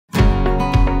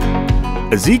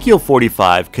Ezekiel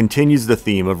 45 continues the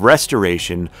theme of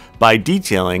restoration by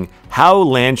detailing how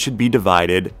land should be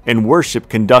divided and worship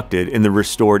conducted in the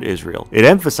restored Israel. It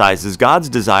emphasizes God's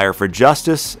desire for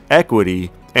justice,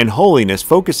 equity, and holiness,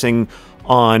 focusing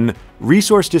on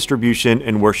resource distribution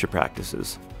and worship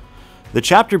practices. The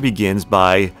chapter begins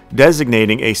by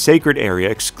designating a sacred area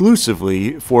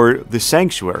exclusively for the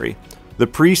sanctuary, the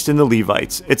priests and the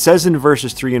Levites. It says in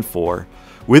verses 3 and 4,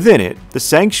 "Within it, the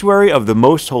sanctuary of the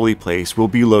most holy place will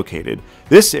be located.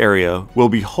 This area will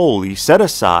be holy, set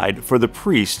aside for the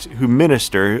priests who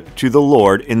minister to the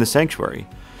Lord in the sanctuary.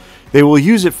 They will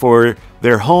use it for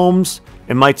their homes,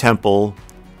 and my temple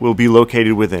will be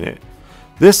located within it."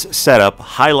 This setup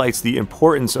highlights the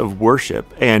importance of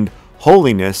worship and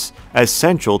holiness as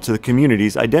central to the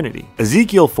community's identity.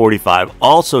 Ezekiel 45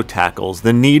 also tackles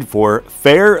the need for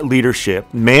fair leadership,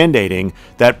 mandating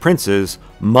that princes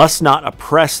must not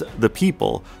oppress the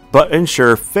people, but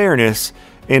ensure fairness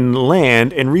in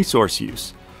land and resource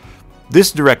use.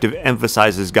 This directive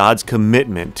emphasizes God's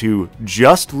commitment to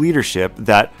just leadership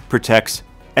that protects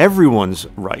everyone's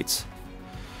rights.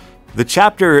 The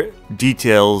chapter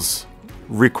details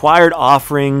required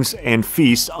offerings and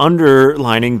feasts,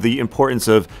 underlining the importance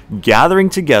of gathering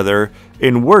together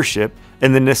in worship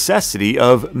and the necessity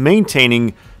of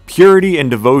maintaining purity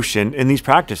and devotion in these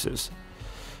practices.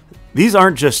 These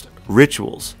aren't just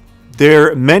rituals.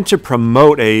 They're meant to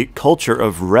promote a culture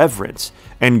of reverence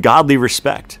and godly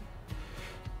respect.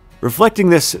 Reflecting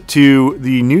this to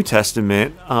the New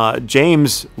Testament,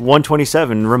 James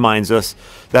 1:27 reminds us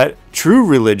that true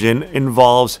religion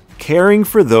involves caring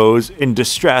for those in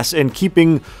distress and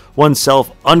keeping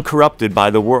oneself uncorrupted by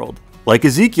the world. Like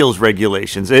Ezekiel's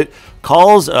regulations, it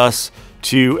calls us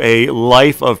to a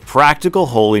life of practical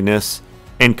holiness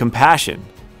and compassion.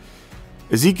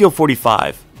 Ezekiel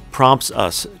 45 prompts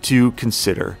us to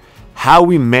consider how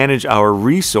we manage our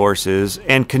resources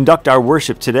and conduct our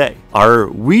worship today. Are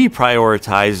we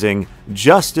prioritizing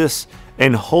justice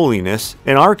and holiness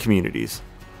in our communities?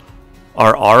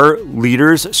 Are our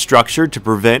leaders structured to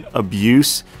prevent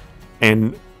abuse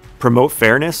and promote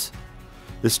fairness?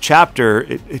 This chapter,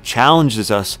 it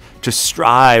challenges us to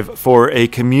strive for a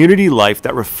community life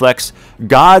that reflects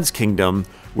God's kingdom,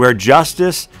 where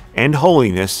justice and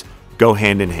holiness go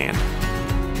hand in hand.